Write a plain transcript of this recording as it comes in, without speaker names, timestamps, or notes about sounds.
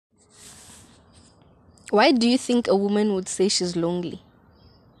Why do you think a woman would say she's lonely?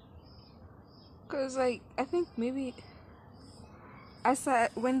 Because, like, I think maybe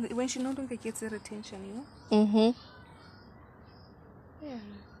when she no longer gets that attention, you know? Mm-hmm. Yeah.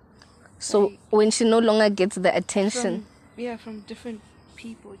 So Like, when she no longer gets the attention. From different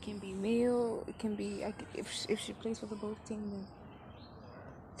people. It can be male. It can be, if she plays for the both team, then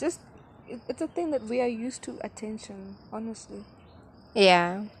just, it's a thing that we are used to attention, honestly.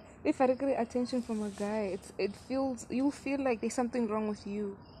 Yeah. If I get attention from a guy, you feel like there's something wrong with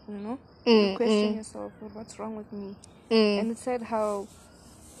you, you know? You question yourself, well, what's wrong with me? And it's said how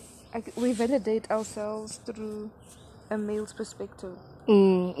we validate ourselves through a male's perspective.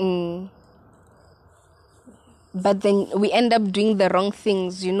 But then we end up doing the wrong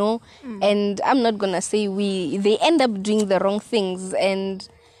things, you know? And I'm not gonna say they end up doing the wrong things, and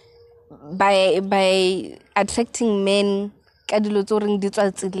by attracting men, you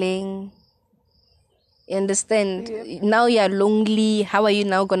understand? Yep. Now you're lonely. How are you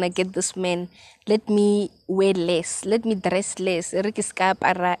now gonna get this man? Let me wear less. Let me dress less. Let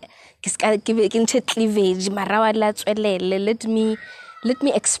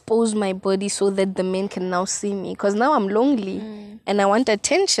me expose my body so that the men can now see me. Because now I'm lonely and I want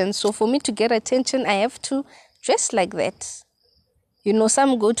attention. So for me to get attention, I have to dress like that. You know,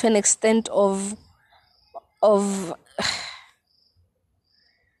 some go to an extent of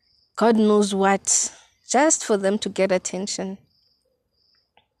God knows what, just for them to get attention.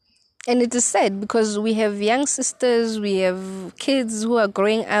 And it is sad because we have young sisters, we have kids who are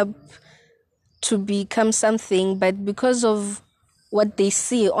growing up to become something, but because of what they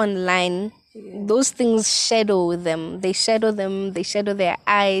see online, those things shadow them. They shadow them, they shadow their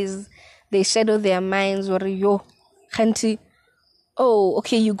eyes, they shadow their minds. Or yo, khanti, oh,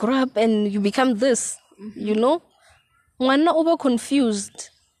 okay, you grow up and you become this, you know? Ngwana over confused.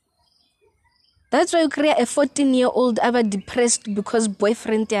 That's why you create a 14-year-old ever depressed because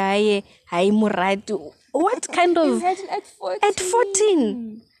boyfriend hai murati. What kind of... Imagine at 14. At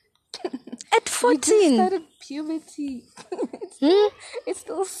 14. At 14. You just started puberty. It's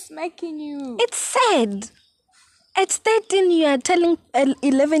still smacking you. It's sad. At 13, you are telling an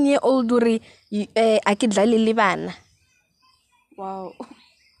 11-year-old Duri, akidlali libana. Wow.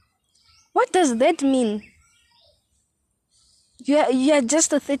 What does that mean? You are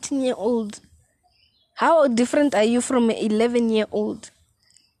just a 13-year-old. How different are you from an 11-year-old?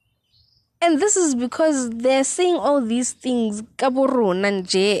 And this is because they're saying all these things, Kaburun and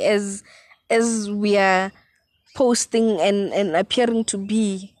Jay, as we are posting and appearing to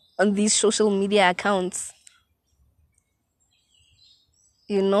be on these social media accounts.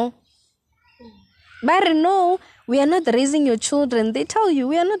 You know? But no, we are not raising your children. They tell you,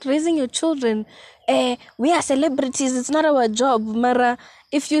 we are not raising your children. We are celebrities. It's not our job. Mara,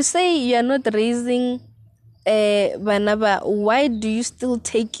 if you say you are not raising Banaba, why do you still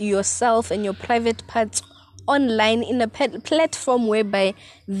take yourself and your private parts online in a platform whereby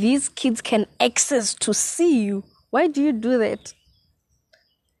these kids can access to see you? Why do you do that?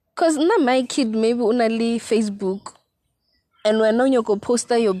 Because now my kid maybe only Facebook, and when on you go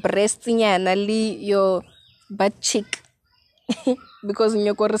poster your breast and your butt cheek because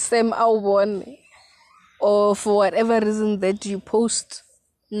you go same one, or for whatever reason that you post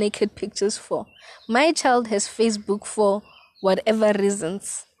naked pictures for. My child has Facebook for whatever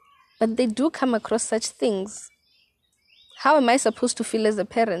reasons, but they do come across such things. How am I supposed to feel as a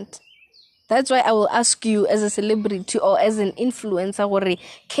parent? That's why I will ask you, as a celebrity or as an influencer,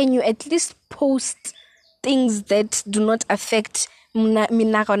 can you at least post things that do not affect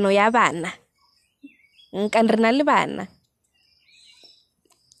minagano ya bana? Nkanrena le bana.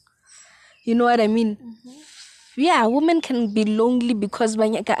 You know what I mean? Yeah, women can be lonely because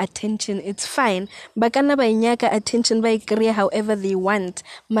banyaka attention. It's fine. Bakana banyaka attention by career however they want.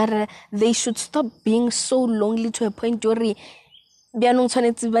 Mara, they should stop being so lonely to a point where the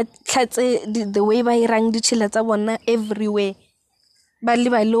way by rang the everywhere.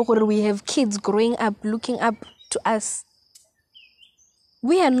 We have kids growing up, looking up to us.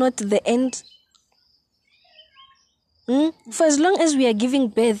 We are not the end. For as long as we are giving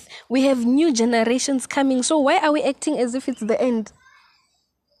birth, we have new generations coming. So why are we acting as if it's the end?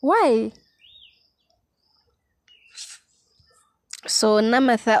 Why? So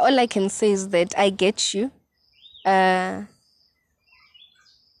Namatha, all I can say is that I get you. I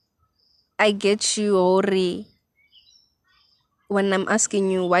get you, Ori. When I'm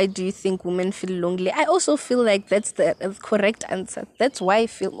asking you, why do you think women feel lonely? I also feel like that's the correct answer. That's why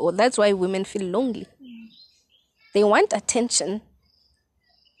women feel lonely. They want attention,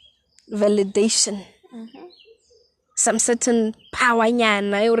 validation, some certain power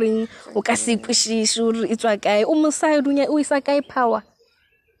nyana ring o ka se kwishishe uri itswa kae o mosadi o isa kae power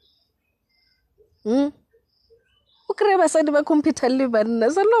o kre basadi ba computer le banna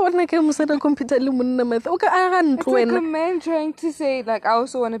so lo bona ke mosadi computer le monna mathe o ka aga ntlo It's like a man trying to say like I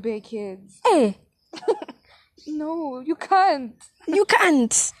also want to bear kids. No, you can't. You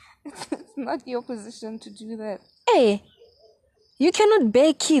can't. It's not your position to do that. You cannot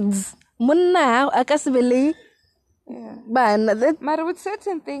bear kids. Monna akasibele. Yeah. But matter with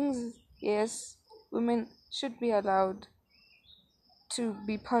certain things, yes, women should be allowed to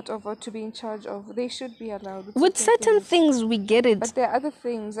be part of or to be in charge of. They should be allowed. With certain things we get it. But there are other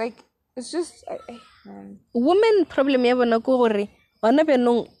things like it's just women problem ya bona ko gore bana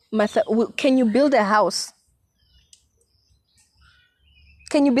benong can you build a house?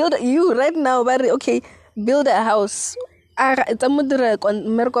 Can you build you right now, but okay, build a house.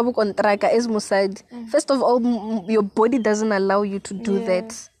 First of all, your body doesn't allow you to do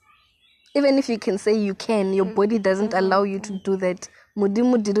that. Even if you can say you can, your body doesn't allow you to do that.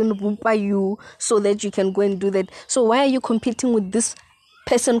 Mudimu didn't bupa you so that you can go and do that. So why are you competing with this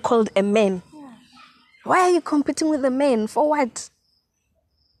person called a man? Why are you competing with a man? For what?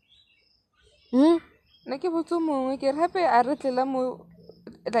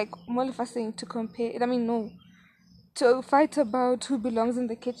 Like more saying to compare. I mean, no, to fight about who belongs in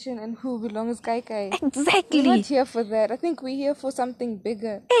the kitchen and who belongs kai. Exactly. We're not here for that. I think we're here for something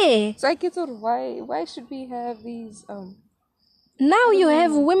bigger. So I get why should we have these now you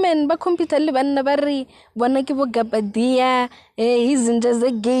have women ba computer le banna ba re bona ke bo gabadia he's in just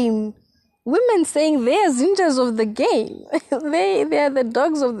a game. Women saying they are zinjas of the game. they are the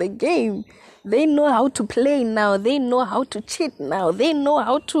dogs of the game. They know how to play now. They know how to cheat now. They know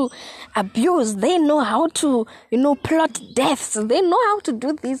how to abuse. They know how to, plot deaths. They know how to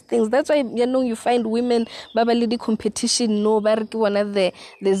do these things. That's why, you find women, babalidi competition, no, but one of the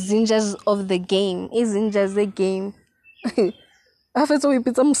zinjas of the game. Is zinjas the game? After we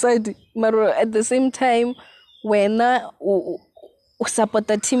put some side, maro at the same time, when support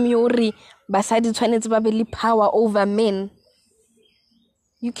the team yori, basadi tshwanetse ba be le power over men.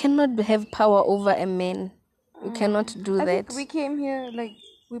 You cannot have power over a man. You cannot do that. I think we came here like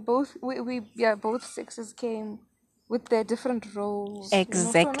both sexes came with their different roles.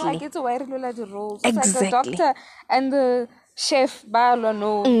 Exactly. I get to wear the roles. Exactly. It's like the doctor and the chef, balo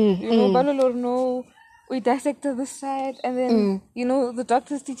no, balo no. We dissected this side, and then the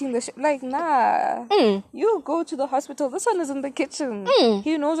doctor's teaching the chef. Like nah, you go to the hospital. This one is in the kitchen.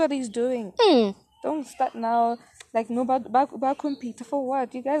 He knows what he's doing. Don't start now. Like, no, but compete for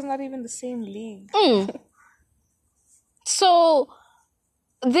what? You guys are not even the same league. So,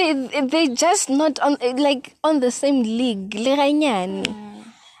 they just not on the same league.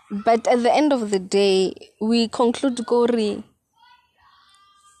 But at the end of the day, we conclude, Gori,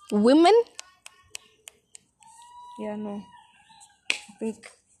 women? Yeah, no.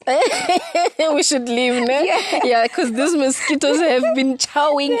 I think we should leave, no? Yeah, because these mosquitoes have been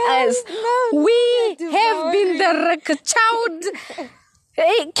chowing us. We have been the chowed.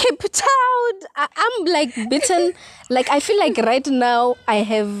 Keep chowed. I'm like bitten. Like I feel like right now I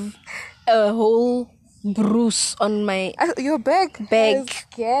have a whole bruise on my your back.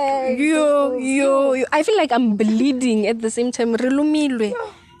 Yo. I feel like I'm bleeding at the same time.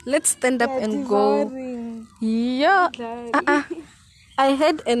 Let's stand up and go. Yeah. I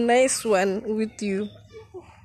had a nice one with you.